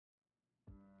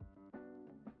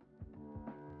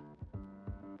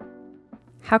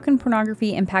how can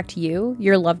pornography impact you,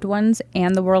 your loved ones,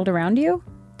 and the world around you?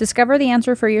 Discover the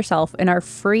answer for yourself in our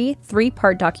free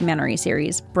 3-part documentary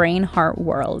series, Brain, Heart,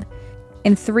 World.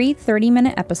 In 3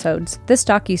 30-minute episodes, this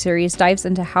docuseries dives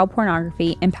into how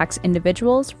pornography impacts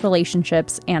individuals,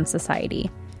 relationships, and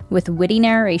society. With witty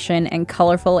narration and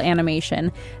colorful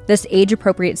animation, this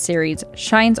age-appropriate series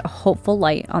shines a hopeful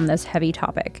light on this heavy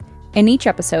topic. In each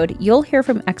episode, you'll hear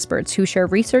from experts who share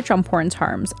research on porn's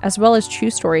harms, as well as true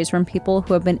stories from people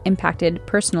who have been impacted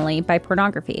personally by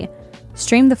pornography.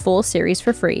 Stream the full series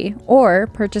for free, or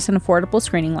purchase an affordable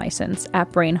screening license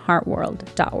at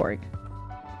brainheartworld.org.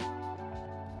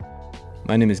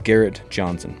 My name is Garrett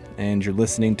Johnson, and you're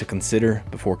listening to Consider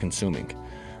Before Consuming,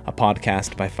 a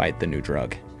podcast by Fight the New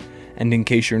Drug. And in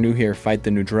case you're new here, Fight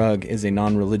the New Drug is a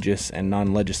non-religious and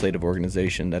non-legislative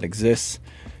organization that exists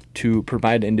to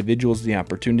provide individuals the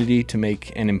opportunity to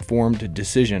make an informed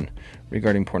decision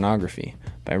regarding pornography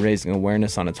by raising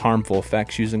awareness on its harmful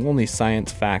effects using only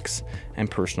science, facts,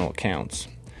 and personal accounts.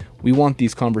 We want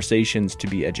these conversations to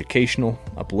be educational,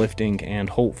 uplifting, and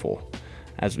hopeful.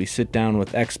 As we sit down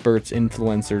with experts,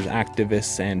 influencers,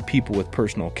 activists, and people with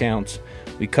personal accounts,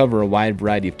 we cover a wide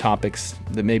variety of topics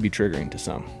that may be triggering to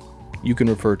some. You can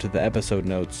refer to the episode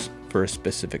notes for a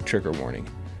specific trigger warning.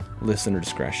 Listener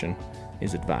discretion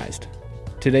is advised.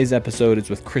 Today's episode is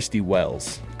with Christy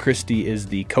Wells. Christy is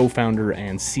the co-founder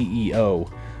and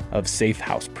CEO of Safe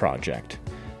House Project.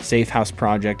 Safe House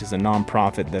Project is a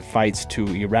nonprofit that fights to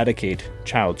eradicate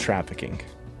child trafficking.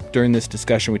 During this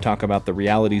discussion, we talk about the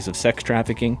realities of sex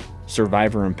trafficking,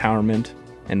 survivor empowerment,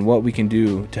 and what we can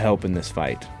do to help in this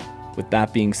fight. With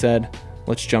that being said,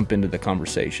 let's jump into the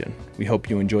conversation. We hope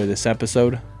you enjoy this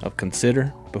episode of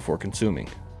Consider Before Consuming.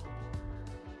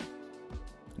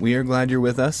 We are glad you're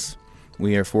with us.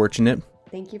 We are fortunate.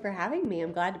 Thank you for having me.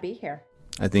 I'm glad to be here.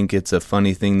 I think it's a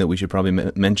funny thing that we should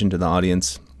probably mention to the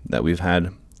audience that we've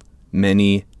had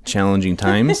many challenging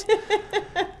times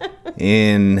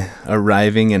in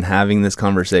arriving and having this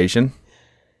conversation.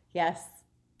 Yes.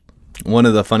 One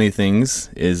of the funny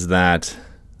things is that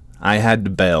I had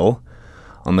to bail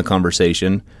on the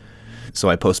conversation, so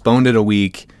I postponed it a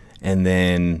week, and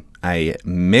then I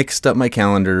mixed up my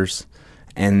calendars.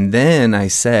 And then I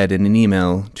said in an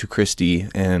email to Christy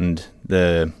and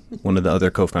one of the other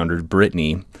co-founders,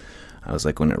 Brittany, I was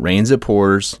like, when it rains, it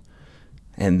pours.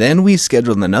 And then we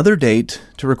scheduled another date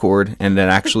to record, and it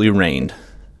actually rained.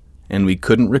 And we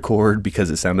couldn't record because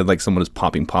it sounded like someone was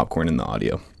popping popcorn in the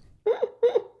audio.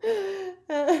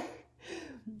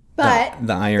 But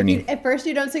the irony. At first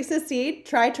you don't succeed.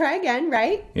 Try again,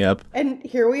 right? Yep. And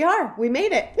here we are. We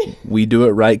made it. We do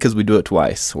it right because we do it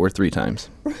twice or 3 times.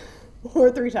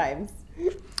 Or 3 times.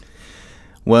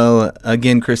 Well,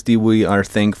 again, Christy, we are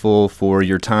thankful for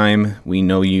your time. We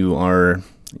know you are,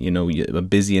 a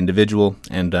busy individual,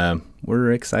 and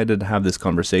we're excited to have this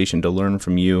conversation to learn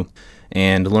from you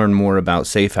and learn more about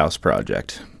Safe House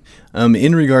Project.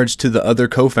 In regards to the other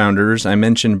co-founders, I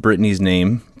mentioned Brittany's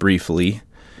name briefly.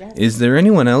 Yes. Is there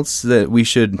anyone else that we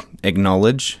should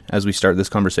acknowledge as we start this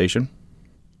conversation?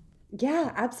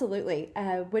 Yeah, absolutely.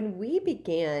 When we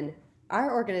began,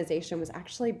 our organization was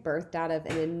actually birthed out of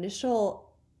an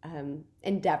initial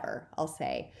endeavor, I'll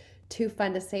say, to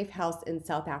fund a safe house in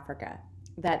South Africa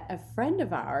that a friend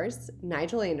of ours,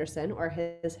 Nigel Anderson, or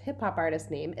his hip-hop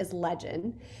artist name is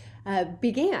Legend,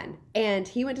 began. And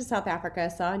he went to South Africa,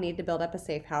 saw a need to build up a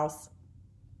safe house,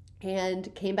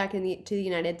 and came back to the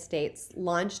United States,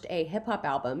 launched a hip-hop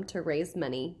album to raise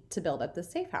money to build up the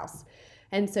safe house.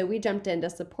 And so we jumped in to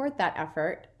support that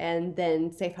effort, and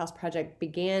then Safe House Project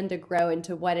began to grow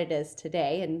into what it is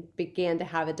today and began to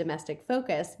have a domestic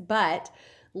focus. But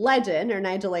Legend, or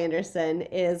Nigel Anderson,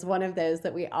 is one of those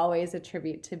that we always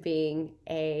attribute to being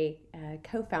a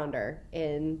co-founder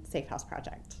in Safe House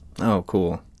Project. Oh,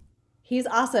 cool. He's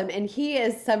awesome, and he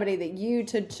is somebody that you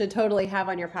should totally have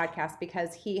on your podcast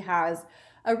because he has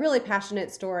a really passionate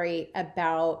story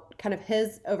about kind of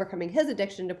his overcoming his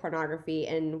addiction to pornography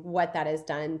and what that has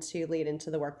done to lead into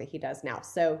the work that he does now.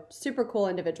 So super cool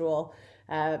individual,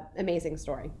 amazing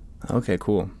story. Okay,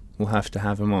 cool. We'll have to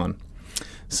have him on.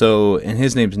 So, and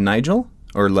his name's Nigel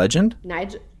or Legend?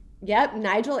 Yep,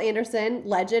 Nigel Anderson.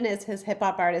 Legend is his hip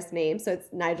hop artist name, so it's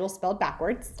Nigel spelled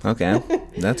backwards. Okay,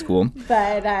 that's cool.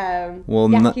 But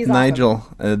he's Nigel,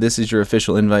 awesome. This is your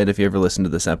official invite if you ever listen to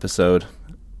this episode.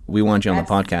 We want you on the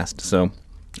podcast, so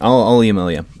I'll email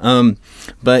you.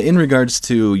 But in regards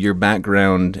to your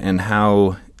background and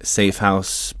how Safe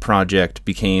House Project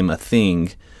became a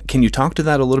thing, can you talk to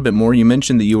that a little bit more? You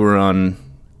mentioned that you were on,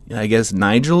 I guess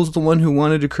Nigel's the one who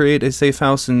wanted to create a safe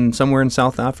house somewhere in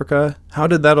South Africa. How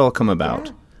did that all come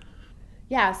about?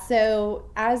 Yeah, so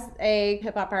as a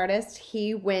hip hop artist,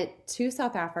 he went to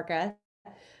South Africa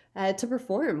to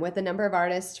perform with a number of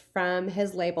artists from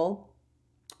his label.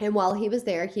 And while he was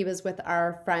there, he was with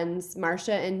our friends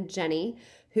Marsha and Jenny,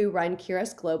 who run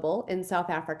Kiros Global in South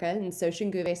Africa, in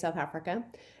Soshanguve, South Africa.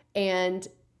 And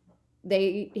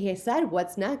he said,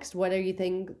 "What's next? What are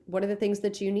the things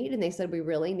that you need?" And they said, "We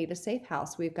really need a safe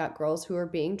house. We've got girls who are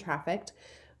being trafficked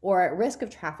or at risk of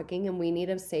trafficking, and we need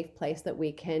a safe place that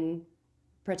we can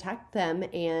protect them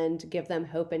and give them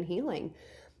hope and healing."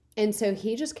 And so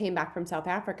he just came back from South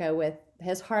Africa with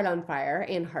his heart on fire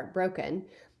and heartbroken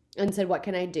and said, "What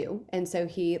can I do?" And so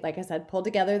he, like I said, pulled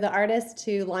together the artists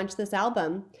to launch this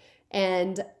album.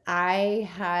 And I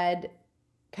had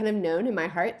kind of known in my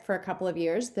heart for a couple of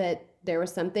years that there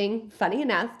was something, funny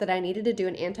enough, that I needed to do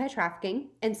in anti-trafficking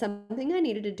and something I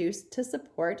needed to do to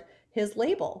support his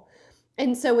label.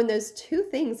 And so when those two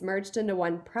things merged into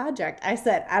one project, I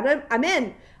said, I'm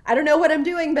in. I don't know what I'm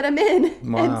doing, but I'm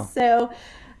in. Wow. And so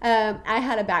I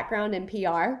had a background in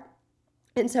PR.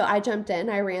 And so I jumped in.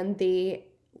 I ran the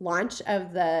launch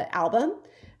of the album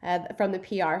from the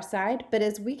PR side. But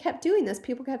as we kept doing this,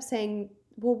 people kept saying,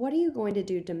 "Well, what are you going to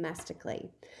do domestically?"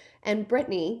 And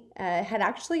Brittany had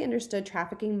actually understood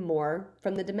trafficking more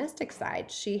from the domestic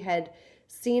side. She had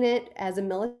seen it as a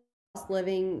military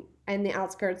living in the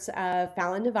outskirts of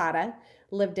Fallon, Nevada,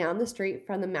 lived down the street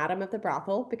from the madam of the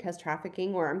brothel because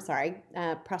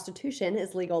prostitution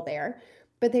is legal there.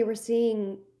 But they were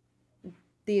seeing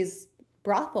these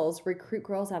brothels recruit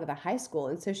girls out of the high school.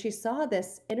 And so she saw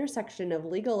this intersection of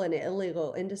legal and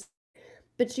illegal industry,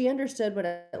 but she understood what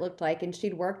it looked like. And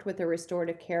she'd worked with a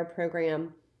restorative care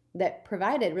program that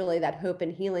provided really that hope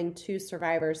and healing to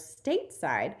survivors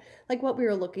stateside, like what we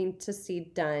were looking to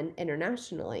see done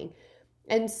internationally.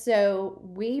 And so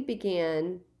we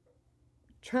began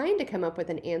trying to come up with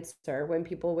an answer when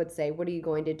people would say, "What are you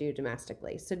going to do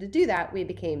domestically?" So to do that, we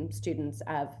became students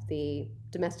of the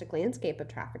domestic landscape of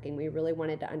trafficking. We really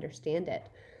wanted to understand it.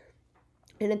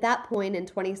 And at that point in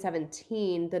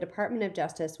 2017, the Department of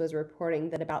Justice was reporting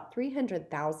that about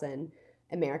 300,000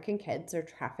 American kids are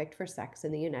trafficked for sex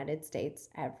in the United States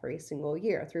every single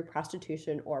year through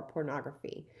prostitution or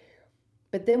pornography.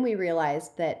 But then we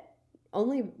realized that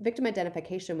only victim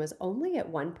identification was only at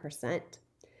 1%.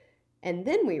 And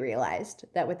then we realized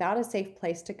that without a safe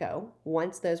place to go,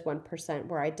 once those 1%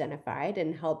 were identified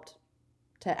and helped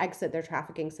to exit their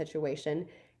trafficking situation,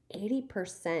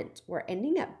 80% were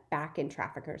ending up back in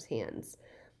traffickers' hands.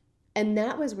 And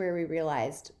that was where we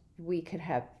realized we could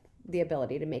have the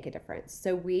ability to make a difference.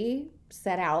 So we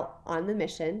set out on the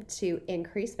mission to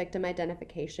increase victim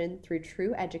identification through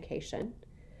true education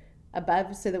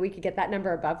so that we could get that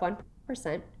number above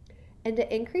 1%, and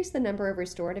to increase the number of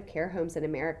restorative care homes in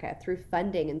America through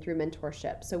funding and through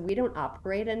mentorship. So we don't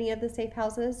operate any of the safe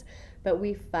houses, but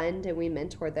we fund and we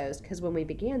mentor those, because when we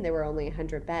began, there were only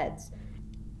 100 beds.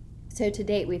 So to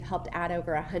date, we've helped add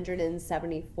over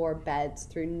 174 beds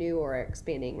through new or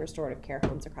expanding restorative care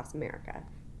homes across America.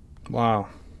 Wow.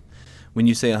 When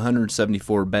you say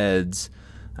 174 beds,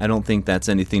 I don't think that's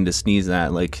anything to sneeze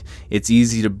at. Like, it's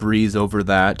easy to breeze over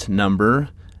that number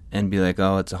and be like,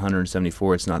 "Oh, it's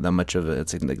 174. It's not that much of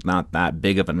it's like not that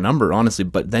big of a number, honestly."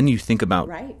 But then you think about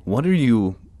What are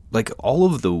you, like, all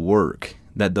of the work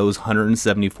that those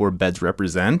 174 beds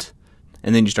represent,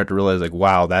 and then you start to realize, like,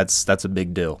 wow, that's a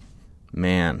big deal.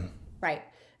 Man. Right.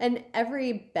 And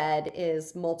every bed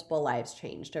is multiple lives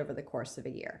changed over the course of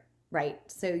a year. Right.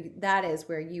 So that is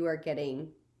where you are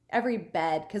getting every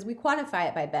bed, because we quantify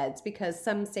it by beds, because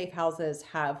some safe houses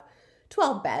have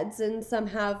 12 beds and some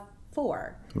have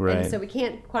 4. Right. And so we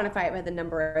can't quantify it by the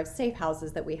number of safe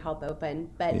houses that we help open,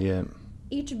 but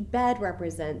each bed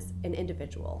represents an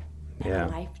individual and a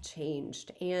life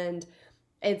changed. And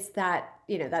it's that,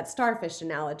 that starfish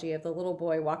analogy of the little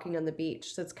boy walking on the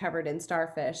beach that's covered in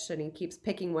starfish, and he keeps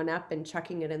picking one up and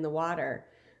chucking it in the water.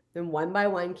 Then one by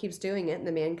one keeps doing it, and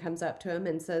the man comes up to him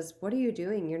and says, "What are you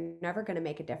doing? You're never going to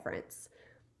make a difference."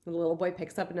 The little boy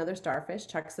picks up another starfish,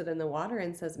 chucks it in the water,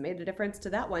 and says, "Made a difference to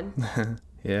that one."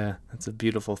 Yeah, that's a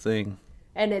beautiful thing.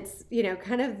 And it's,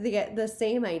 kind of the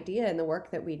same idea in the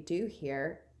work that we do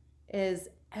here is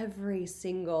every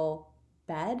single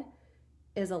bed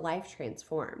is a life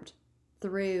transformed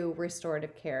through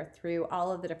restorative care, through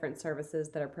all of the different services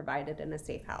that are provided in a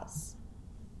safe house.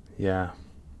 Yeah.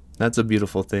 That's a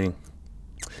beautiful thing.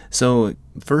 So,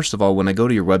 first of all, when I go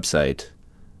to your website,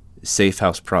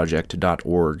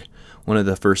 safehouseproject.org, one of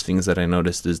the first things that I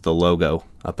noticed is the logo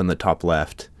up in the top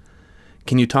left.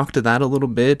 Can you talk to that a little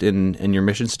bit in your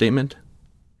mission statement?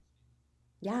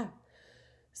 Yeah.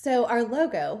 So our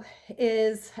logo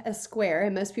is a square,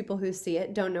 and most people who see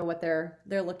it don't know what they're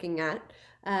looking at.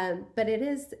 But it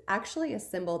is actually a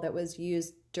symbol that was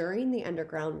used during the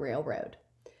Underground Railroad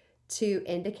to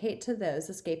indicate to those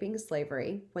escaping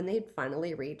slavery when they'd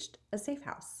finally reached a safe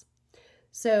house.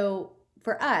 So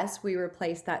for us, we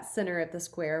replaced that center of the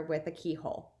square with a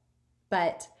keyhole.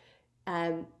 But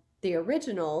the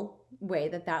original way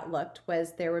that looked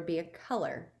was there would be a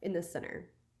color in the center,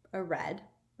 a red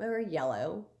or a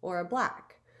yellow or a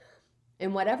black.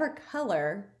 And whatever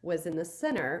color was in the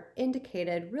center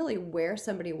indicated really where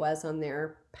somebody was on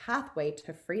their pathway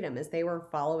to freedom as they were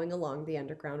following along the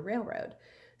Underground Railroad.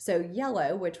 So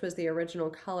yellow, which was the original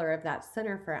color of that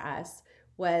center for us,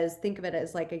 was, think of it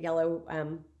as like a yellow,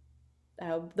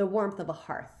 the warmth of a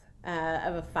hearth,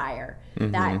 of a fire.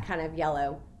 Mm-hmm. That kind of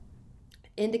yellow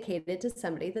indicated to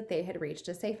somebody that they had reached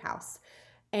a safe house.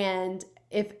 And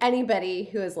if anybody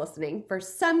who is listening for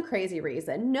some crazy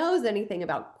reason knows anything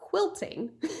about quilting,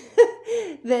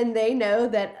 then they know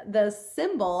that the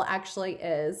symbol actually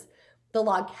is the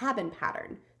log cabin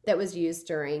pattern that was used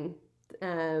during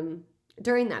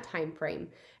that time frame.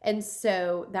 And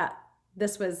so that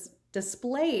this was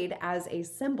displayed as a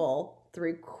symbol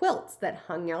through quilts that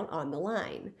hung out on the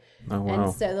line. Oh, wow.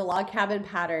 And so the log cabin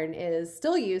pattern is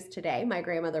still used today. My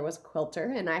grandmother was a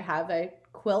quilter, and I have a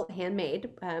quilt handmade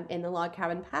in the log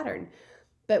cabin pattern.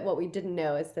 But what we didn't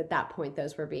know is that at that point,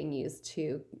 those were being used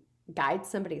to guide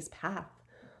somebody's path.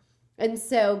 And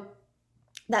so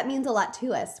that means a lot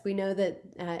to us. We know that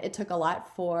it took a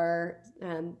lot for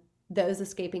those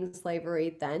escaping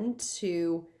slavery then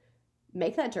to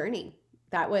make that journey.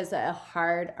 That was a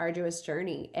hard, arduous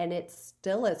journey, and it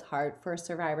still is hard for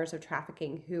survivors of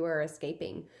trafficking who are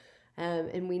escaping.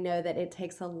 And we know that it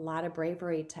takes a lot of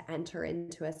bravery to enter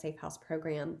into a safe house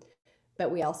program,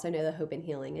 but we also know the hope and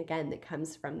healing, again, that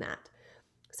comes from that.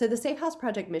 So the Safe House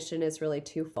Project mission is really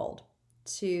twofold: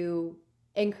 to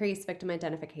increase victim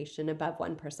identification above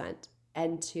 1%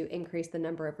 and to increase the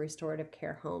number of restorative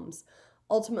care homes,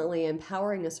 ultimately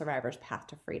empowering a survivor's path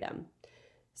to freedom.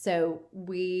 So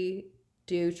we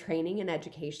do training and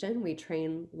education. We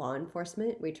train law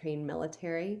enforcement, we train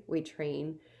military, we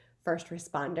train first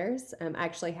responders. I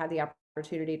actually had the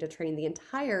opportunity to train the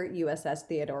entire USS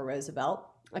Theodore Roosevelt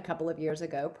a couple of years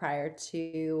ago prior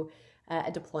to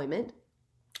a deployment.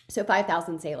 So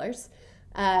 5,000 sailors.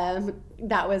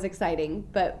 That was exciting,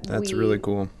 but that's really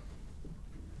cool.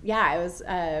 Yeah,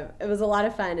 it was a lot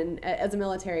of fun. And as a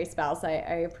military spouse, I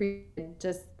appreciate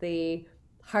just the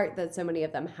heart that so many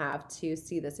of them have to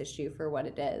see this issue for what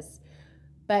it is.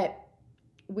 But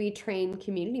we train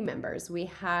community members. We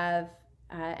have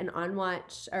an On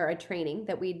Watch, or a training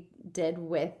that we did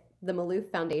with the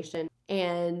Maloof Foundation,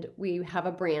 and we have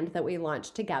a brand that we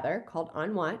launched together called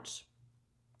On Watch.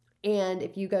 And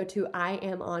if you go to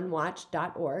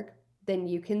iamonwatch.org, then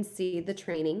you can see the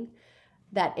training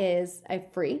that is a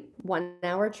free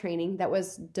 1-hour training that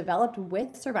was developed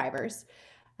with survivors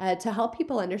to help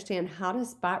people understand how to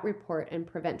spot, report, and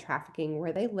prevent trafficking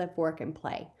where they live, work, and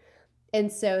play. And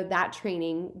so that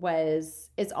training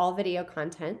it's all video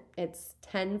content. It's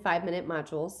 10 5-minute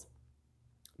modules,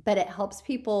 but it helps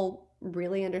people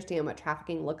really understand what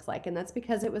trafficking looks like. And that's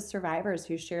because it was survivors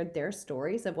who shared their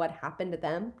stories of what happened to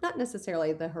them, not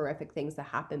necessarily the horrific things that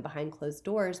happen behind closed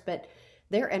doors, but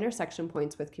their intersection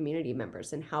points with community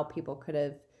members and how people could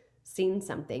have seen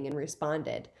something and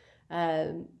responded.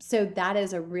 So that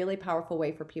is a really powerful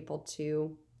way for people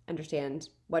to understand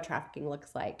what trafficking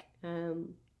looks like.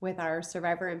 With our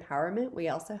survivor empowerment, we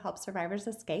also help survivors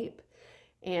escape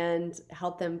and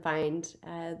help them find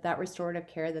that restorative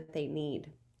care that they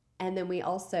need. And then we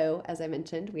also, as I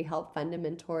mentioned, we help fund and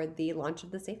mentor the launch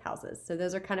of the safe houses. So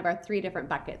those are kind of our 3 different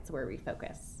buckets where we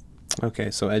focus.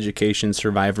 Okay, so education,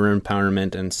 survivor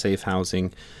empowerment, and safe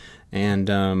housing.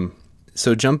 And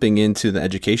so jumping into the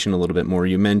education a little bit more,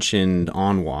 you mentioned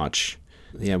On Watch.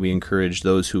 Yeah, we encourage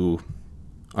those who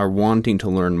are wanting to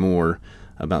learn more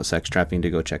about sex trafficking to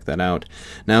go check that out.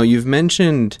 Now, you've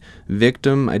mentioned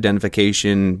victim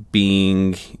identification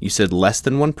being, you said less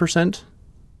than 1%?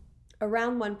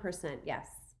 Around 1%, yes.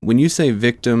 When you say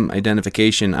victim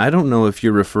identification, I don't know if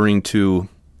you're referring to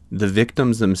the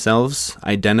victims themselves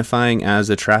identifying as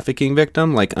a trafficking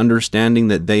victim, like understanding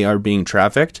that they are being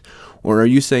trafficked, or are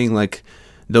you saying like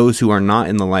those who are not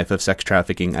in the life of sex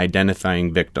trafficking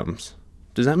identifying victims?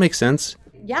 Does that make sense?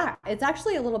 Yeah, it's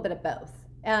actually a little bit of both.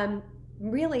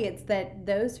 Really, it's that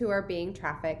those who are being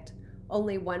trafficked,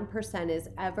 only 1% is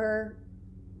ever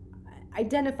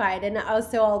identified. And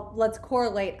also let's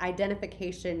correlate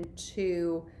identification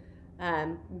to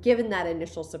given that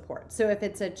initial support. So if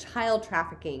it's a child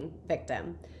trafficking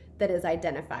victim, that is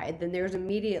identified, then there's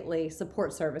immediately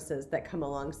support services that come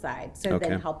alongside. So Okay.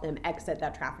 then help them exit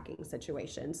that trafficking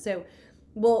situation. So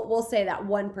we'll say that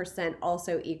 1%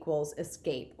 also equals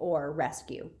escape or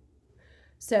rescue.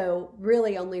 So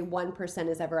really only 1%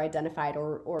 is ever identified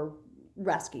or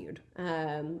rescued.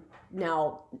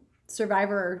 Now,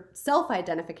 survivor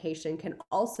self-identification can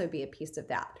also be a piece of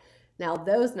that. Now,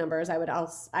 those numbers I would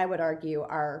argue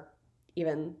are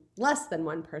even less than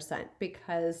 1%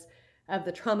 because of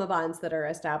the trauma bonds that are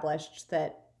established,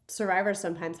 that survivors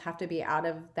sometimes have to be out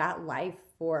of that life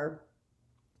for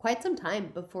quite some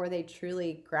time before they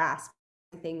truly grasp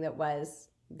anything that was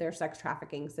their sex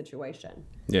trafficking situation.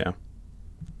 Yeah.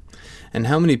 And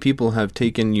how many people have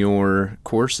taken your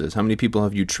courses? How many people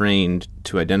have you trained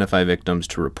to identify victims,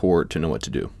 to report, to know what to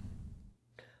do?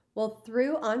 Well,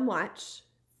 through On Watch,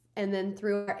 and then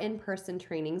through our in-person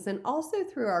trainings, and also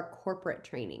through our corporate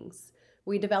trainings,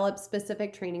 we develop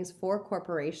specific trainings for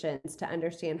corporations to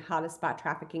understand how to spot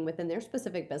trafficking within their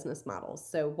specific business models.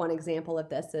 So one example of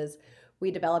this is we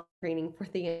developed training for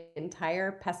the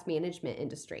entire pest management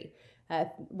industry.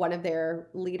 One of their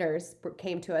leaders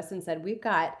came to us and said, we've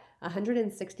got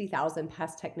 160,000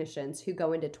 pest technicians who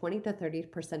go into 20 to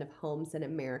 30% of homes in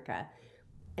America.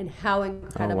 And how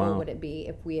incredible would it be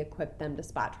if we equipped them to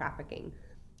spot trafficking?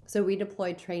 So we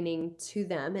deployed training to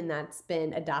them, and that's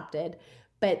been adopted.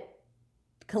 But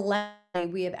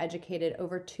collectively, we have educated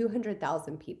over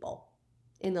 200,000 people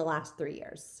in the last 3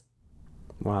 years.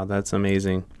 Wow, that's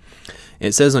amazing.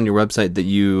 It says on your website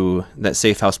that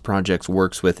Safe House Projects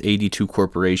works with 82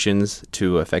 corporations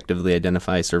to effectively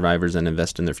identify survivors and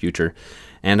invest in their future.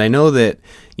 And I know that,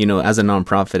 as a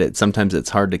nonprofit, sometimes it's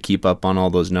hard to keep up on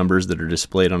all those numbers that are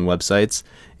displayed on websites.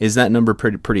 Is that number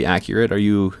pretty accurate? Are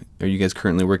you guys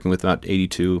currently working with about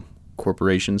 82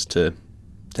 corporations to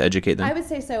educate them? I would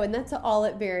say so, and that's all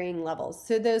at varying levels.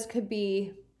 So those could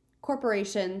be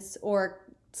corporations or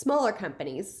smaller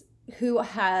companies who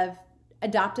have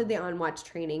adopted the On Watch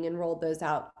training and rolled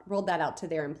that out to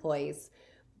their employees.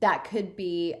 That could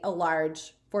be a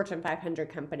large Fortune 500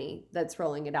 company that's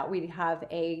rolling it out. We have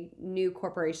a new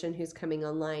corporation who's coming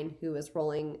online who is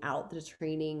rolling out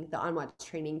the On Watch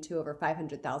training to over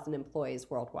 500,000 employees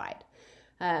worldwide.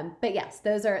 But yes,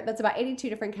 that's about 82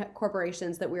 different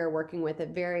corporations that we are working with at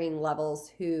varying levels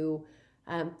who,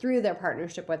 through their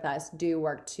partnership with us, do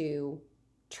work to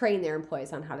train their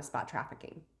employees on how to spot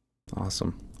trafficking.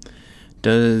 Awesome.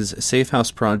 Does Safe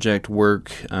House Project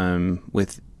work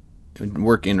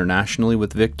internationally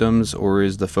with victims, or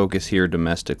is the focus here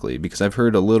domestically? Because I've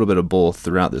heard a little bit of both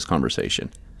throughout this conversation.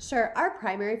 Sure. Our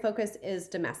primary focus is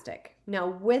domestic. Now,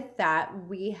 with that,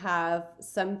 we have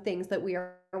some things that we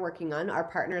are working on. Our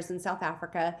partners in South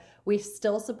Africa, we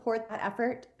still support that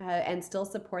effort and still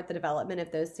support the development of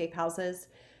those safe houses.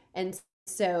 And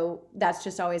so that's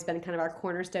just always been kind of our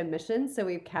cornerstone mission. So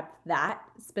we've kept that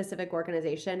specific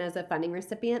organization as a funding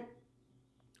recipient.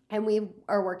 And we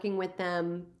are working with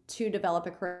them to develop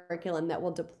a curriculum that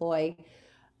will deploy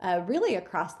really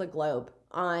across the globe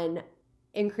on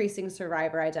increasing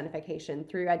survivor identification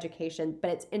through education, but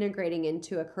it's integrating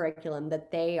into a curriculum that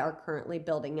they are currently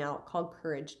building out called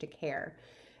Courage to Care.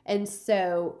 And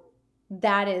so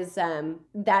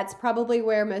that's probably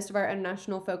where most of our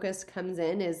international focus comes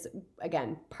in, is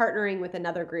again partnering with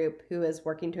another group who is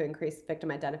working to increase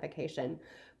victim identification.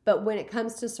 But when it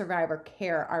comes to survivor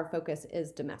care, our focus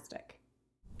is domestic.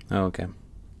 Oh, okay.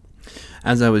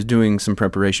 As I was doing some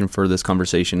preparation for this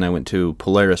conversation, I went to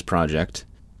Polaris Project.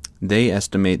 They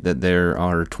estimate that there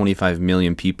are 25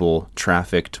 million people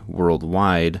trafficked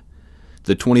worldwide.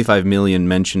 The 25 million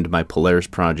mentioned by Polaris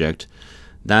Project,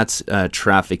 that's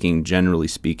trafficking generally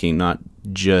speaking, not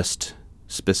just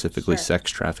specifically sex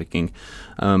trafficking.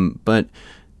 But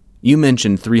you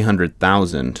mentioned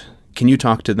 300,000. Can you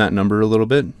talk to that number a little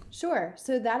bit? Sure.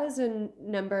 So that is a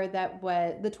number that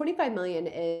the 25 million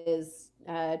is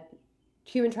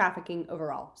human trafficking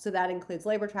overall. So that includes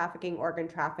labor trafficking, organ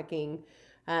trafficking,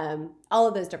 all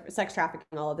of those different sex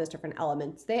trafficking, all of those different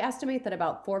elements. They estimate that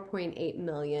about 4.8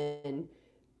 million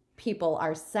people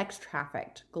are sex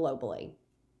trafficked globally.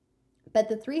 But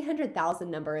the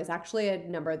 300,000 number is actually a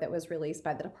number that was released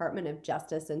by the Department of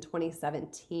Justice in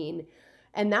 2017.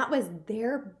 And that was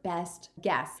their best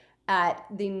guess at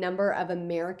the number of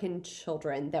American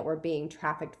children that were being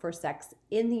trafficked for sex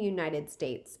in the United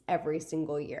States every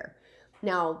single year.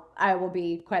 Now, I will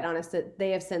be quite honest that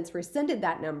they have since rescinded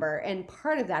that number. And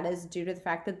part of that is due to the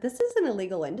fact that this is an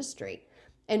illegal industry.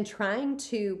 And trying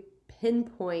to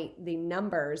pinpoint the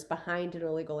numbers behind an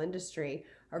illegal industry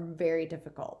are very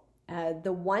difficult.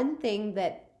 The one thing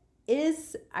that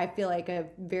is, I feel like, a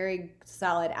very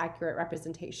solid, accurate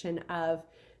representation of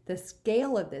the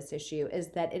scale of this issue is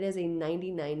that it is a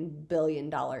 $99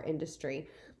 billion industry.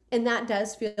 And that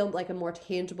does feel like a more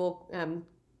tangible,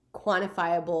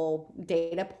 quantifiable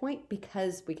data point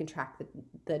because we can track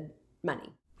the money.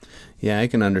 Yeah, I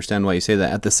can understand why you say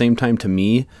that. At the same time, to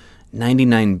me,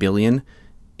 99 billion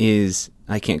is,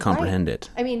 I can't comprehend it.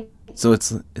 I mean, so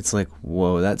it's like,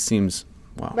 whoa, that seems,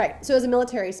 wow. Right. So as a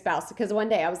military spouse, because one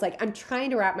day I was like, I'm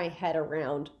trying to wrap my head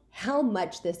around how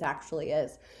much this actually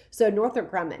is. So Northrop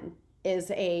Grumman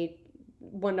is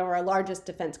one of our largest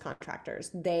defense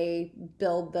contractors. They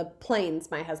build the planes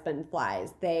my husband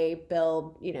flies. They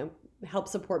build, help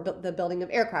support the building of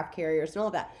aircraft carriers and all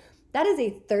of that. That is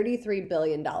a $33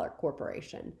 billion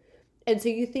corporation. And so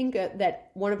you think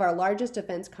that one of our largest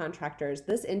defense contractors,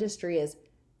 this industry is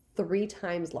 3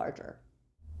 times larger.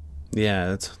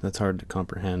 Yeah, that's hard to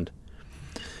comprehend.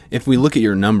 If we look at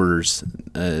your numbers,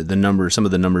 some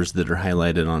of the numbers that are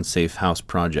highlighted on Safe House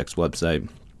Project's website,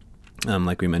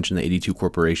 like we mentioned, the 82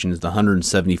 corporations, the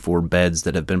 174 beds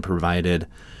that have been provided,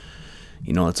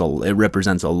 it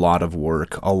represents a lot of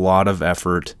work, a lot of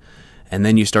effort. And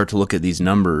then you start to look at these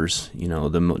numbers,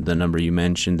 the number you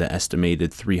mentioned, the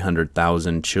estimated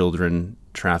 300,000 children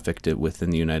trafficked within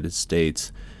the United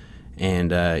States.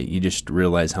 And you just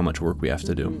realize how much work we have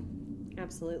to do.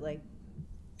 Absolutely.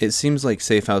 It seems like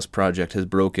Safe House Project has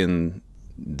broken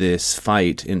this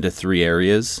fight into 3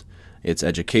 areas. It's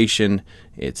education,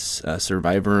 it's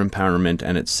survivor empowerment,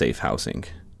 and it's safe housing.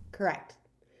 Correct.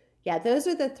 Yeah, those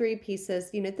are the 3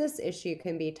 pieces. This issue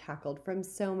can be tackled from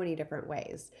so many different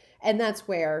ways. And that's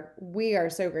where we are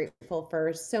so grateful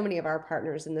for so many of our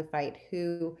partners in the fight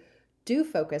who do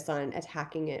focus on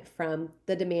attacking it from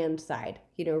the demand side,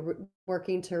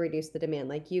 working to reduce the demand,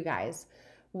 like you guys,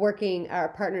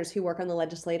 our partners who work on the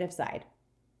legislative side,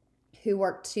 who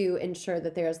work to ensure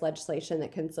that there is legislation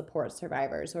that can support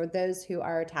survivors, or those who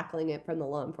are tackling it from the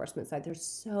law enforcement side. There's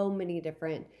so many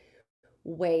different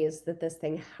ways that this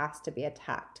thing has to be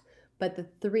attacked. But the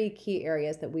 3 key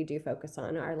areas that we do focus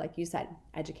on are, like you said,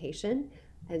 education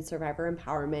and survivor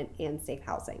empowerment and safe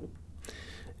housing.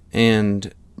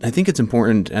 And I think it's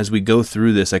important as we go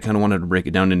through this, I kind of wanted to break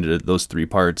it down into those 3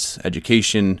 parts: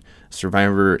 education,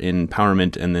 survivor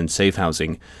empowerment, and then safe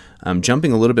housing.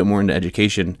 Jumping a little bit more into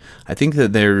education, I think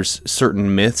that there's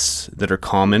certain myths that are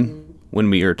common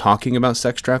when we are talking about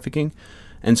sex trafficking.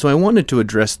 And so I wanted to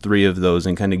address 3 of those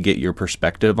and kind of get your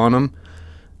perspective on them.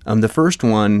 The first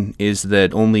one is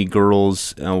that only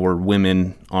girls or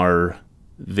women are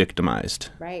victimized.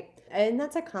 Right. And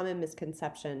that's a common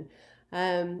misconception.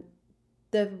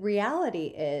 The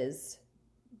reality is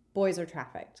boys are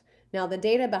trafficked. Now, the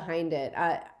data behind it,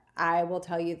 I will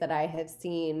tell you that I have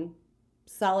seen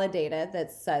solid data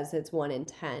that says it's 1 in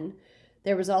 10.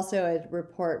 There was also a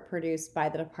report produced by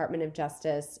the Department of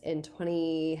Justice in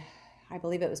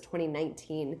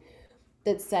 2019,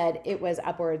 that said it was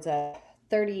upwards of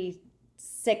 36%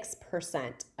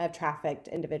 of trafficked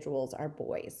individuals are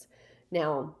boys.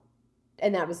 Now,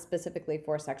 and that was specifically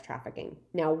for sex trafficking.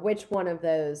 Now, which one of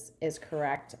those is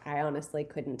correct, I honestly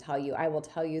couldn't tell you. I will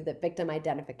tell you that victim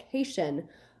identification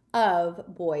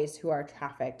of boys who are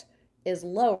trafficked is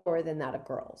lower than that of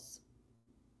girls.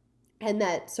 And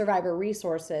that survivor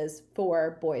resources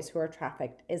for boys who are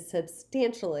trafficked is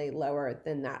substantially lower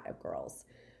than that of girls.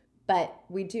 But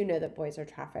we do know that boys are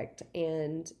trafficked,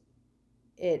 and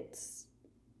it's,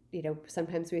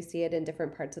 sometimes we see it in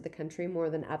different parts of the country more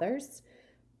than others.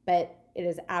 But it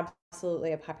is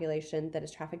absolutely a population that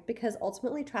is trafficked because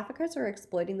ultimately traffickers are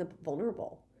exploiting the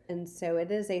vulnerable. And so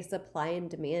it is a supply and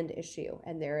demand issue,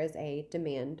 and there is a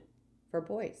demand for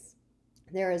boys.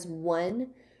 There is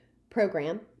one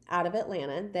program out of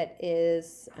Atlanta that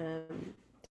is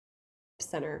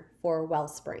Center for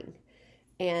Wellspring,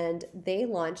 and they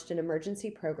launched an emergency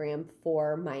program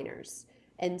for minors.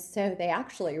 And so they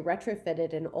actually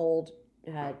retrofitted an old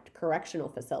correctional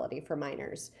facility for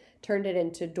minors, turned it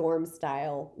into dorm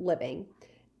style living.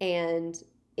 And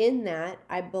in that,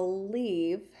 I'm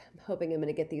hoping I'm going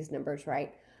to get these numbers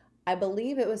right, I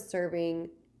believe it was serving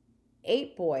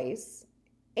 8 boys,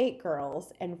 8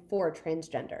 girls, and 4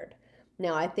 transgendered.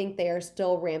 Now, I think they are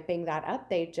still ramping that up.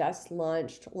 They just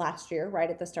launched last year, right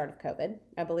at the start of COVID.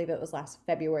 I believe it was last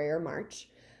February or March.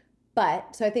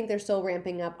 So I think they're still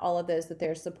ramping up all of those that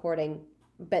they're supporting.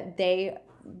 But they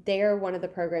are one of the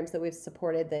programs that we've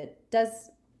supported that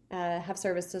does have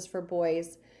services for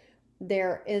boys.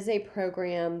 There is a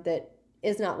program that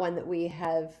is not one that we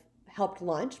have helped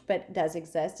launch, but does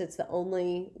exist. It's the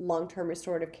only long-term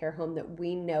restorative care home that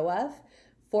we know of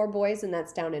for boys, and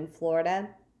that's down in Florida.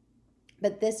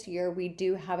 But this year, we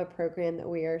do have a program that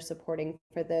we are supporting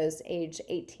for those age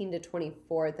 18 to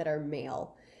 24 that are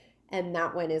male. and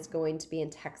that one is going to be in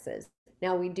Texas.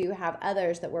 Now, we do have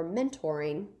others that we're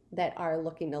mentoring that are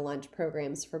looking to launch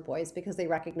programs for boys because they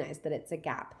recognize that it's a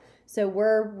gap. So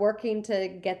we're working to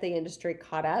get the industry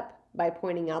caught up by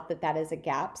pointing out that that is a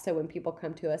gap. So when people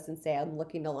come to us and say, I'm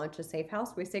looking to launch a safe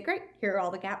house, we say, great, here are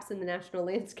all the gaps in the national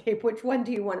landscape. Which one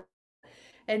do you want?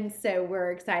 And so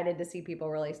we're excited to see people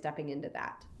really stepping into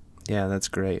that. Yeah, that's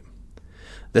great.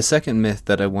 The second myth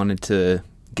that I wanted to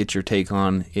get your take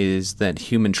on is that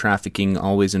human trafficking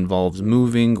always involves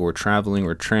moving or traveling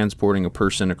or transporting a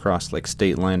person across like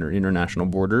state line or international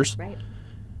borders. Right.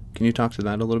 Can you talk to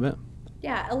that a little bit?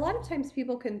 Yeah, a lot of times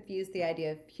people confuse the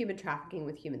idea of human trafficking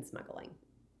with human smuggling.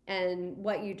 And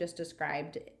what you just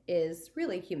described is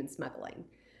really human smuggling.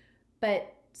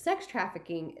 But sex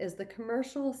trafficking is the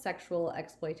commercial sexual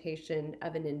exploitation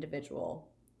of an individual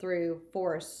through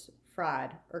force,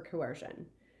 fraud, or coercion.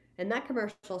 And that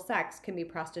commercial sex can be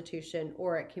prostitution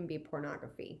or it can be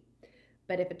pornography.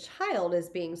 But if a child is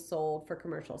being sold for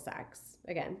commercial sex,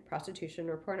 again, prostitution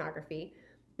or pornography,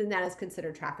 then that is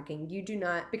considered trafficking. You do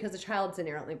not, because the child's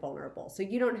inherently vulnerable. So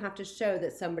you don't have to show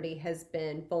that somebody has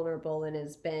been vulnerable and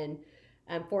has been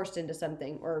forced into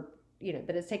something, or,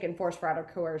 that has taken force, fraud, or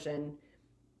coercion.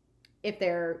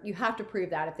 You have to prove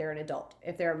that if they're an adult.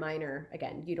 If they're a minor,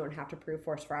 again, you don't have to prove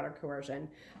force, fraud, or coercion.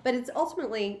 But it's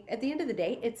ultimately, at the end of the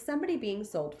day, it's somebody being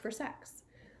sold for sex.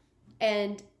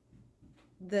 And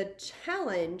the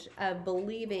challenge of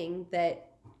believing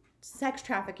that sex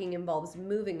trafficking involves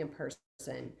moving a person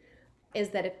is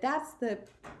that if that's the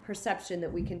perception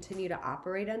that we continue to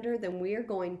operate under, then we are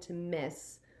going to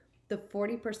miss the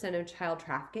 40% of child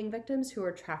trafficking victims who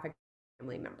are trafficked by a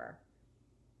family member,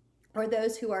 or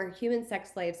those who are human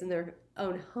sex slaves in their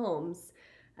own homes,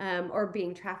 or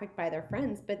being trafficked by their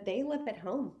friends, but they live at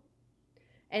home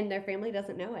and their family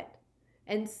doesn't know it.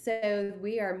 And so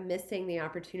we are missing the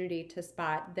opportunity to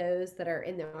spot those that are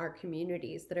in our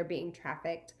communities that are being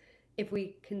trafficked if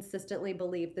we consistently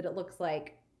believe that it looks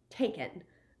like Taken,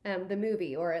 the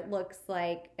movie, or it looks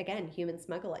like, again, human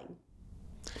smuggling.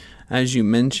 As you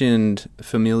mentioned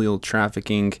familial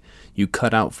trafficking, you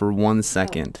cut out for 1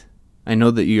 second. I know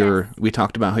that we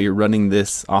talked about how you're running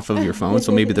this off of your phone,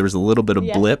 so maybe there was a little bit of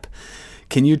blip.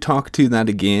 Can you talk to that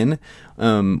again?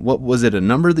 What was it, a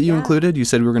number that you included? You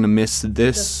said we were going to miss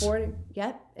this.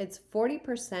 It's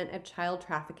 40% of child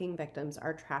trafficking victims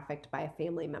are trafficked by a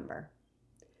family member.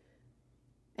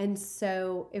 And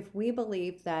so if we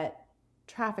believe that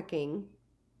trafficking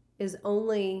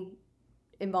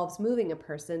involves moving a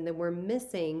person, then we're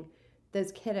missing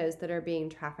those kiddos that are being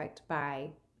trafficked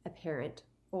by a parent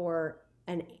or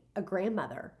a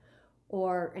grandmother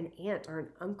or an aunt or an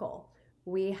uncle.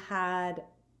 We had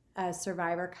a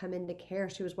survivor come into care.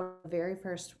 She was one of the very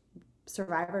first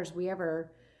survivors we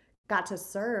ever got to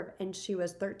serve, and she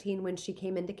was 13 when she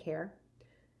came into care.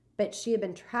 But she had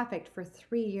been trafficked for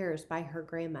 3 years by her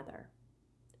grandmother.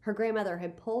 Her grandmother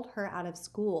had pulled her out of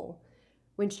school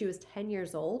when she was 10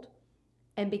 years old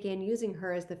and began using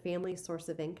her as the family source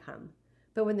of income.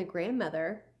 But when the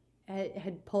grandmother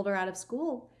had pulled her out of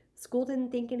school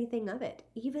didn't think anything of it,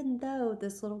 even though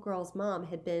this little girl's mom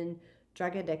had been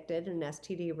drug addicted and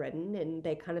STD ridden, and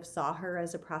they kind of saw her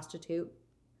as a prostitute.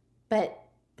 But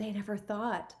they never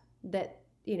thought that,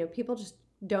 people just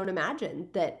don't imagine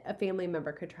that a family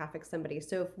member could traffic somebody.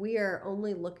 So if we are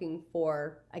only looking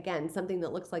for, again, something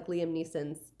that looks like Liam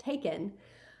Neeson's Taken,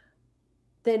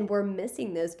 then we're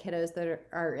missing those kiddos that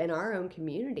are in our own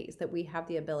communities that we have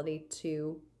the ability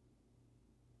to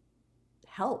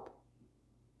help.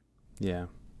 Yeah.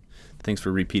 Thanks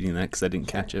for repeating that because I didn't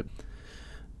catch it.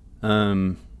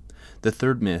 The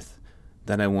third myth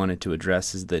that I wanted to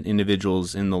address is that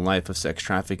individuals in the life of sex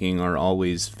trafficking are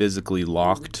always physically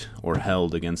locked or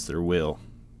held against their will.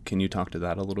 Can you talk to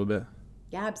that a little bit?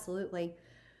 Yeah, absolutely.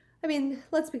 I mean,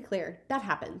 let's be clear, that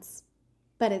happens,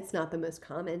 but it's not the most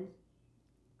common.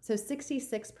 So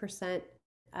 66%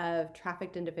 of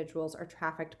trafficked individuals are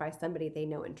trafficked by somebody they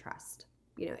know and trust,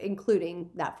 including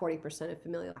that 40% of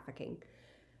familial trafficking.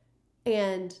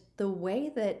 And the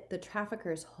way that the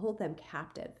traffickers hold them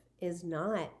captive is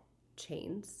not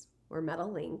chains or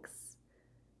metal links,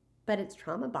 but it's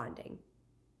trauma bonding.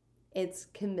 It's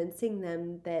convincing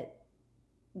them that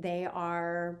they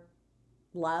are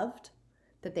loved,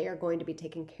 that they are going to be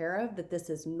taken care of, that this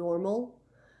is normal,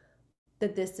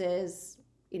 that this is,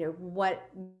 what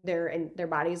their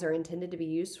bodies are intended to be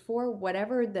used for.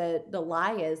 Whatever the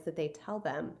lie is that they tell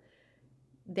them,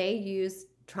 they use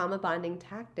trauma bonding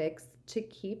tactics to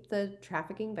keep the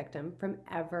trafficking victim from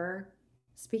ever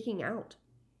speaking out,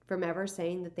 from ever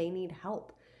saying that they need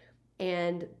help.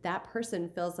 And that person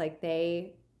feels like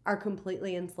they are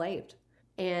completely enslaved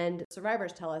And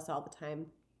survivors tell us all the time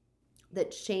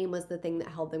that shame was the thing that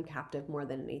held them captive more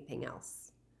than anything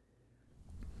else.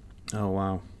 Oh,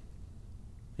 wow.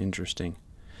 Interesting.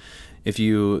 If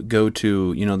you go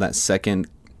to, that second,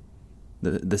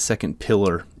 the second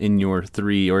pillar in your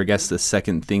three, or I guess the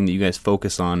second thing that you guys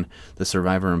focus on, the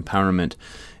survivor empowerment,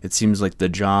 it seems like the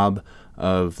job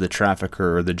of the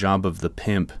trafficker or the job of the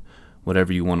pimp,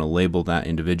 whatever you want to label that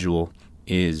individual,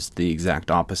 is the exact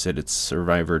opposite. It's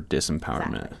survivor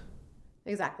disempowerment.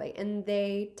 Exactly. And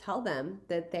they tell them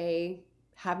that they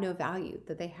have no value,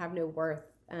 that they have no worth,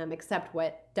 except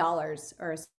what dollars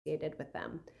are associated with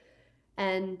them.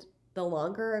 And the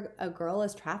longer a girl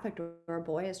is trafficked or a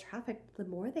boy is trafficked, the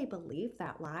more they believe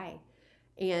that lie.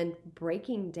 And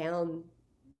breaking down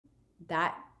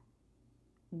that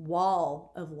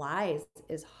wall of lies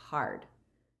is hard.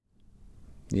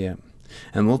 Yeah.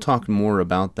 And we'll talk more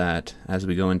about that as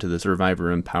we go into the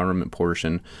survivor empowerment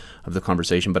portion of the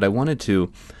conversation. But I wanted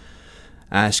to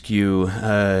ask you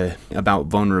about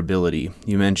vulnerability.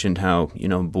 You mentioned how,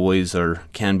 boys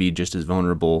can be just as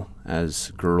vulnerable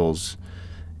as girls.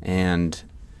 And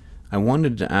I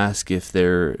wanted to ask if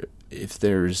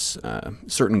there's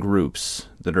certain groups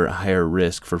that are at higher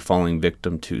risk for falling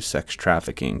victim to sex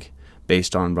trafficking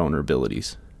based on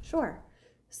vulnerabilities. Sure.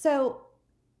 So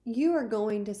you are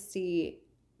going to see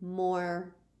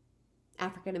more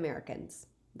African Americans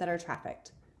that are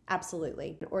trafficked,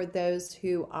 absolutely, or those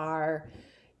who are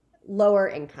lower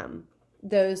income,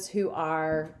 those who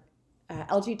are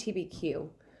LGBTQ.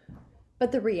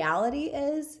 But the reality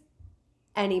is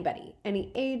anybody,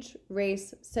 any age,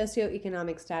 race,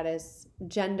 socioeconomic status,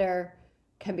 gender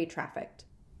can be trafficked.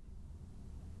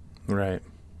 Right.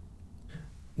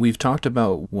 We've talked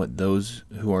about what those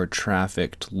who are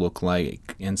trafficked look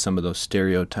like and some of those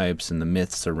stereotypes and the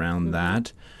myths around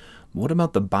that. What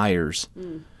about the buyers?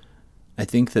 I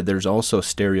think that there's also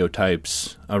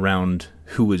stereotypes around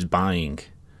who is buying.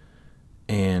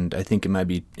 And I think it might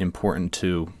be important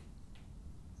to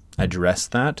address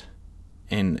that.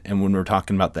 And when we're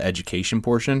talking about the education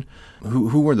portion,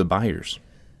 who are the buyers?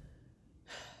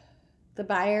 The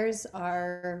buyers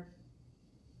are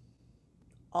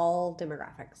all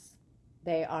demographics.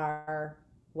 They are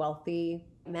wealthy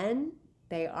men.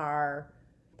 They are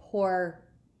poor,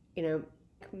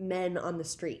 men on the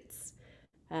streets.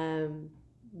 They're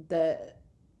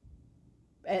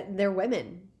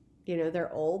women.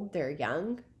 They're old. They're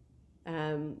young.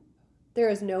 There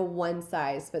is no one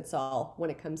size fits all when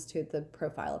it comes to the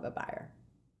profile of a buyer.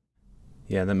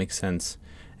 Yeah, that makes sense.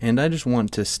 And I just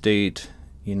want to state,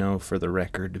 for the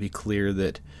record, to be clear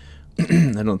that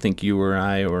I don't think you or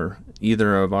I or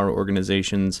either of our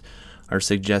organizations are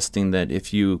suggesting that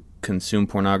if you consume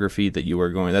pornography that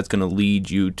that's going to lead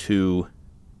you to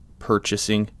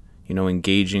purchasing,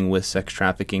 engaging with sex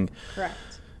trafficking. Correct.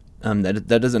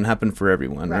 That doesn't happen for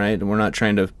everyone, right? And we're not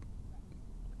trying to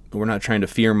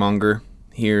fearmonger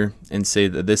here and say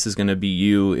that this is going to be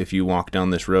you if you walk down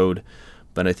this road,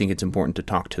 but I think it's important to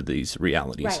talk to these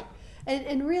realities. Right.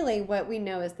 And really what we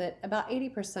know is that about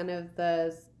 80% of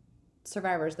the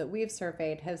survivors that we've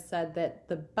surveyed have said that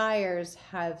the buyers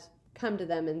have come to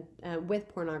them and with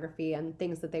pornography and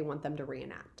things that they want them to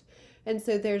reenact. And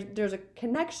so there's a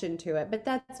connection to it, but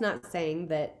that's not saying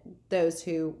that those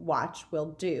who watch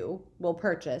will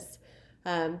purchase.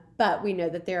 But we know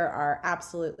that there are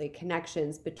absolutely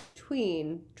connections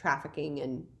between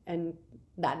trafficking and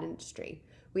that industry.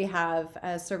 We have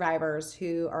survivors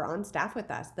who are on staff with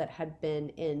us that had been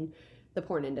in the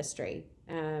porn industry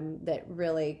that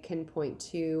really can point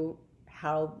to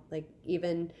how,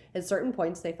 even at certain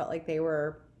points they felt like they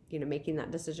were, making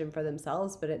that decision for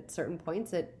themselves, but at certain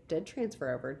points it did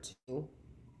transfer over to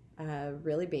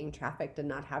really being trafficked and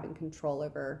not having control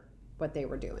over what they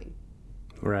were doing.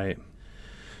 Right.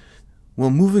 Well,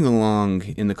 moving along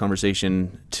in the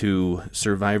conversation to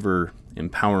survivor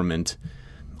empowerment,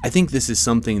 I think this is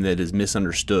something that is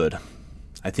misunderstood.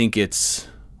 I think it's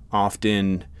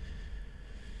often,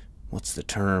 what's the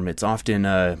term? It's often,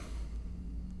 I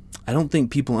don't think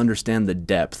people understand the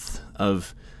depth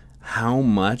of how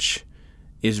much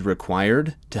is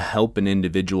required to help an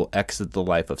individual exit the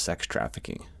life of sex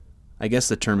trafficking. I guess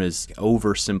the term is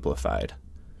oversimplified.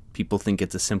 People think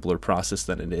it's a simpler process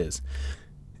than it is.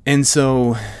 And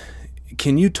so,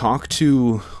 can you talk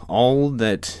to all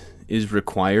that is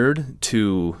required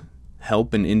to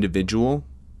help an individual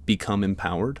become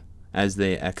empowered as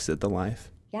they exit the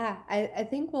life? Yeah, I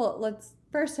think let's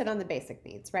first hit on the basic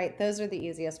needs, right? Those are the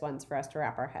easiest ones for us to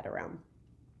wrap our head around.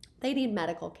 They need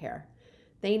medical care.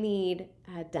 They need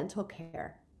dental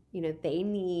care. They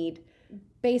need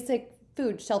basic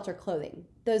food, shelter, clothing,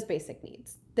 those basic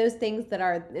needs. those things that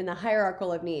are in the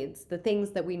hierarchical of needs, the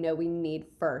things that we know we need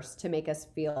first to make us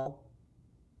feel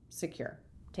secure,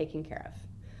 taken care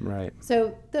of. Right.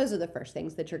 So those are the first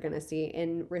things that you're going to see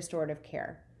in restorative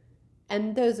care.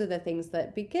 And those are the things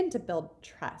that begin to build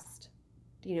trust.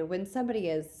 When somebody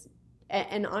is,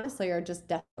 and honestly are just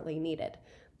desperately needed.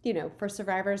 For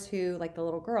survivors who, like the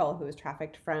little girl who was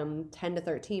trafficked from 10 to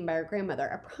 13 by her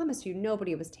grandmother, I promise you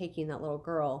nobody was taking that little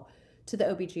girl to the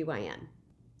OBGYN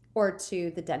or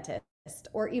to the dentist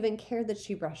or even cared that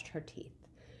she brushed her teeth.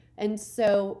 And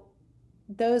so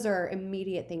those are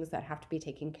immediate things that have to be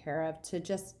taken care of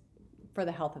for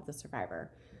the health of the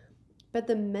survivor. But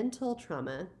the mental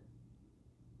trauma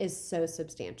is so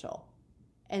substantial.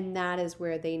 And that is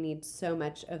where they need so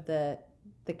much of the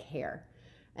care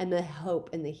and the hope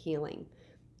and the healing.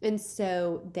 And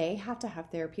so they have to have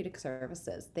therapeutic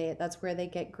services. That's where they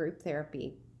get group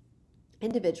therapy,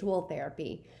 individual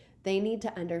therapy. They need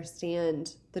to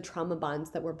understand the trauma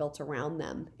bonds that were built around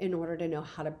them in order to know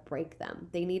how to break them.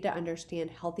 They need to understand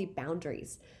healthy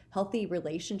boundaries, healthy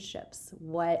relationships,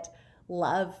 what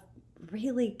love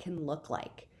really can look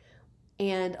like.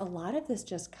 And a lot of this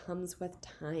just comes with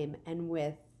time and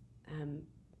with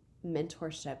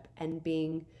mentorship and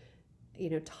being,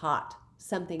 taught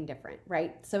something different,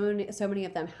 right? So many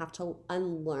of them have to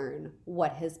unlearn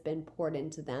what has been poured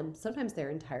into them, sometimes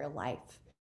their entire life.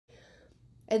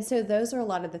 And so those are a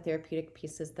lot of the therapeutic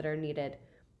pieces that are needed.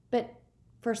 But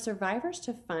for survivors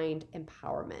to find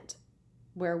empowerment,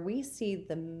 where we see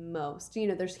the most,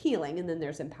 there's healing and then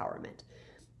there's empowerment.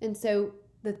 And so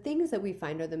the things that we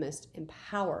find are the most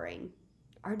empowering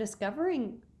are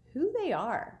discovering who they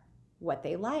are, what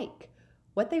they like,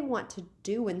 what they want to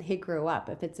do when they grow up,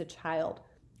 if it's a child,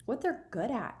 what they're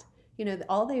good at.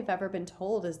 All they've ever been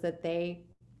told is that they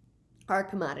are a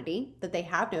commodity, that they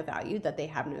have no value, that they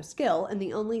have no skill, and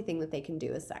the only thing that they can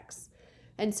do is sex.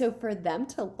 And so for them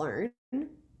to learn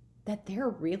that they're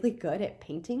really good at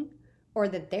painting, or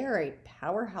that they're a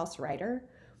powerhouse writer,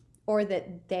 or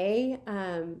that they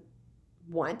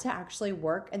want to actually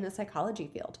work in the psychology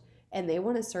field and they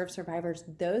want to serve survivors,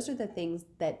 those are the things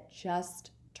that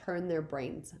just turn their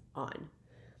brains on.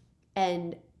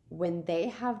 And when they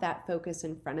have that focus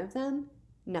in front of them,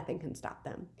 nothing can stop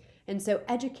them. And so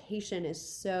education is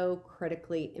so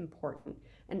critically important.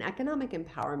 And economic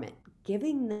empowerment,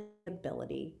 giving them the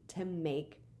ability to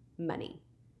make money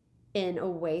in a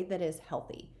way that is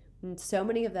healthy. And so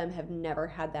many of them have never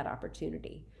had that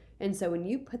opportunity. And so when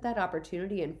you put that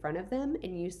opportunity in front of them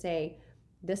and you say,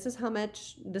 this is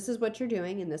what you're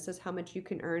doing, and this is how much you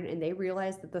can earn, and they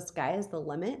realize that the sky is the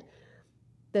limit,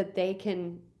 that they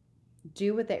can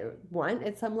do what they want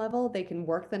at some level, they can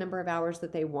work the number of hours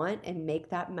that they want and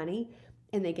make that money,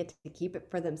 and they get to keep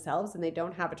it for themselves, and they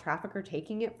don't have a trafficker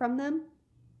taking it from them,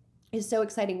 is so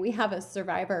exciting. We have a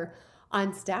survivor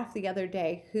on staff the other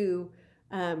day who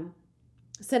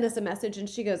sent us a message, and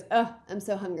she goes, "Oh, I'm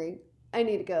so hungry. I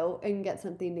need to go and get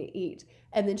something to eat."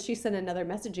 And then she sent another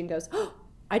message and goes, "Oh,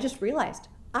 I just realized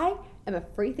I am a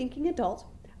free-thinking adult.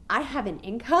 I have an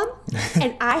income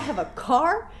and I have a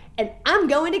car and I'm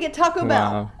going to get Taco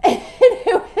Bell." And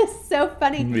it was so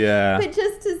funny. Yeah. But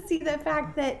just to see the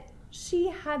fact that she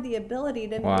had the ability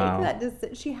to make that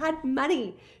decision. She had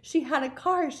money. She had a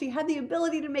car. She had the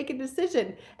ability to make a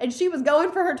decision. And she was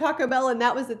going for her Taco Bell, and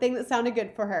that was the thing that sounded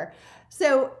good for her.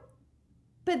 So,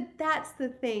 but that's the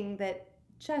thing that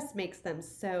just makes them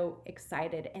so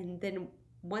excited. And then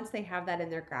once they have that in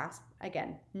their grasp,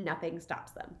 again, nothing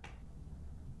stops them.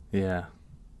 Yeah.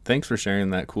 Thanks for sharing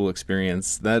that cool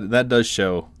experience. That does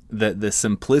show that the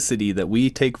simplicity that we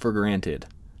take for granted.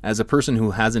 As a person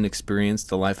who hasn't experienced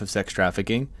the life of sex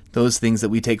trafficking, those things that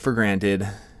we take for granted,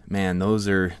 man, those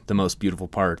are the most beautiful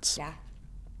parts. Yeah,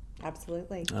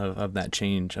 absolutely. Of that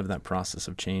change, of that process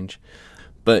of change.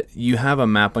 But you have a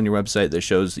map on your website that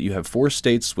shows that you have 4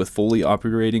 states with fully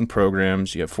operating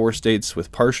programs, you have 4 states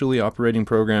with partially operating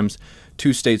programs,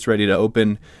 2 states ready to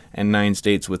open, and 9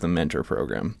 states with a mentor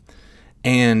program.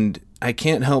 And I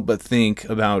can't help but think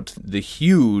about the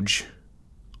huge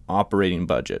operating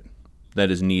budget that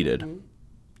is needed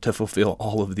to fulfill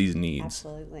all of these needs.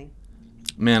 Absolutely.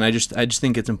 Man, I just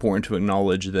think it's important to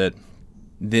acknowledge that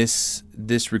this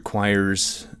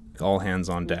requires all hands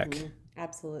on deck. Mm-hmm.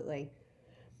 Absolutely.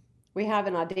 We have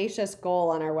an audacious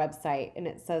goal on our website, and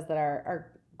it says that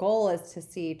our goal is to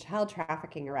see child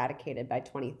trafficking eradicated by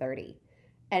 2030.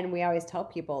 And we always tell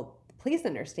people, please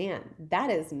understand, that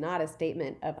is not a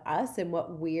statement of us and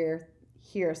what we're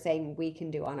here saying we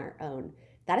can do on our own.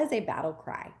 That is a battle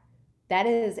cry. That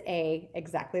is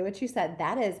exactly what you said.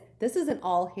 This is an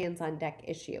all hands on deck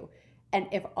issue. And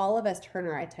if all of us turn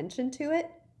our attention to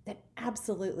it, then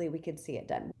absolutely we could see it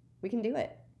done. We can do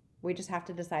it. We just have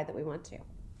to decide that we want to.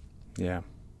 Yeah.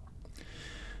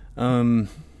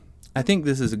 I think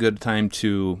this is a good time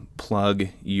to plug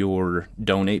your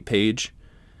donate page.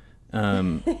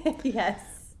 Yes.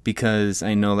 Because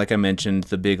I know, like I mentioned,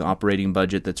 the big operating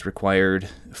budget that's required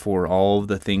for all of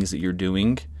the things that you're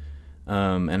doing.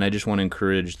 And I just want to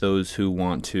encourage those who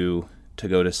want to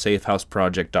go to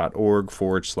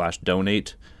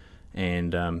safehouseproject.org/donate,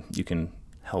 and you can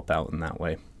help out in that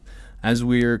way. As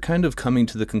we're kind of coming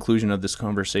to the conclusion of this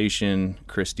conversation,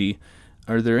 Christy,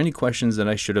 are there any questions that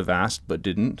I should have asked but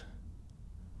didn't?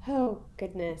 Oh,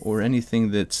 goodness. Or anything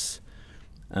that's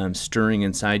stirring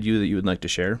inside you that you would like to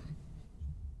share?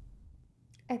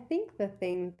 I think the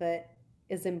thing that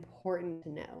is important to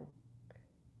know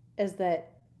is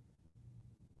that,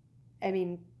 I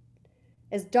mean,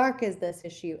 as dark as this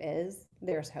issue is,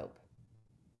 there's hope.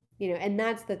 And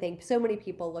that's the thing. So many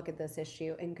people look at this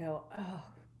issue and go, oh,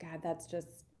 God, that's just,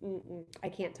 I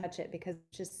can't touch it because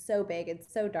it's just so big.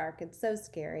 It's so dark. It's so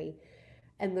scary.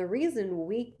 And the reason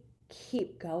we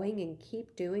keep going and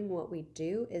keep doing what we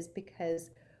do is because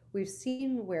we've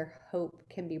seen where hope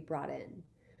can be brought in.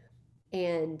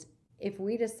 And if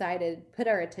we decided, put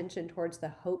our attention towards the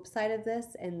hope side of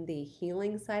this and the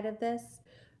healing side of this,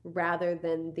 rather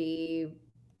than the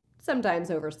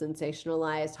sometimes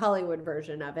over-sensationalized Hollywood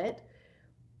version of it,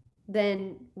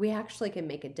 then we actually can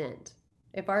make a dent.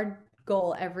 If our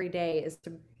goal every day is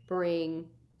to bring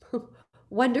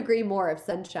 1 degree more of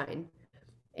sunshine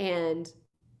and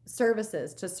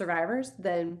services to survivors,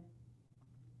 then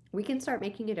we can start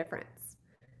making a difference.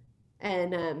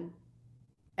 And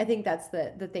I think that's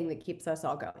the thing that keeps us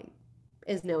all going,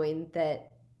 is knowing that,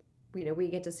 we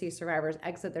get to see survivors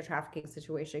exit their trafficking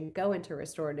situation, go into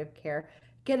restorative care,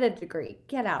 get a degree,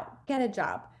 get out, get a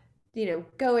job,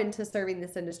 go into serving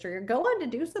this industry, or go on to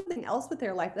do something else with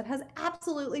their life that has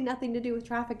absolutely nothing to do with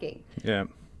trafficking. Yeah.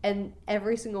 And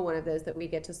every single one of those that we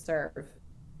get to serve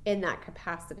in that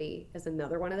capacity is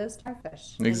another one of those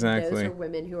starfish. Exactly. And those are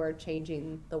women who are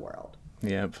changing the world.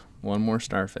 Yep. One more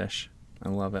starfish. I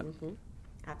love it. Mm-hmm.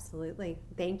 Absolutely.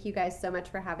 Thank you guys so much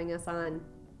for having us on.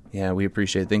 Yeah, we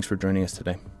appreciate it. Thanks for joining us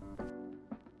today.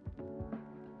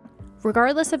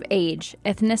 Regardless of age,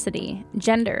 ethnicity,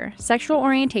 gender, sexual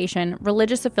orientation,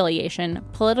 religious affiliation,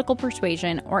 political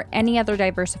persuasion, or any other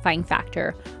diversifying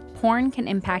factor, porn can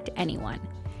impact anyone.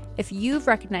 If you've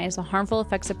recognized the harmful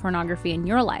effects of pornography in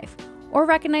your life, or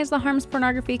recognize the harms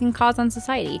pornography can cause on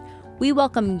society, we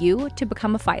welcome you to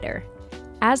become a fighter.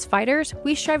 As fighters,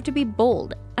 we strive to be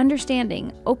bold,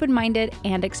 understanding, open-minded,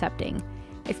 and accepting.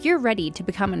 If you're ready to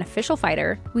become an official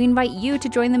fighter, we invite you to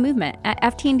join the movement at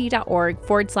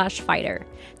ftnd.org/fighter.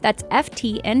 That's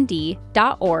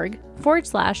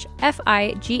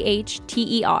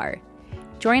ftnd.org/FIGHTER.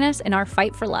 Join us in our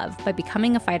fight for love by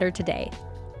becoming a fighter today.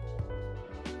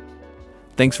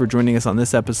 Thanks for joining us on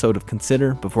this episode of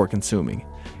Consider Before Consuming.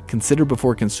 Consider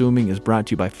Before Consuming is brought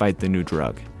to you by Fight the New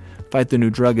Drug. Fight the New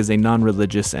Drug is a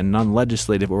non-religious and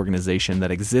non-legislative organization that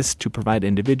exists to provide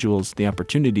individuals the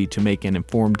opportunity to make an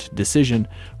informed decision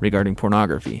regarding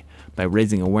pornography by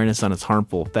raising awareness on its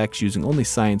harmful effects using only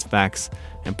science, facts,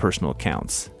 and personal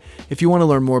accounts. If you want to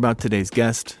learn more about today's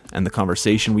guest and the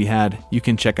conversation we had, you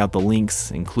can check out the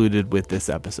links included with this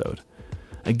episode.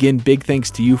 Again, big thanks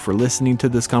to you for listening to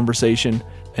this conversation.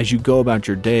 As you go about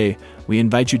your day, we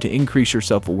invite you to increase your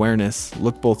self-awareness,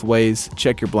 look both ways,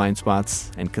 check your blind spots,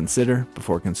 and consider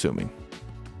before consuming.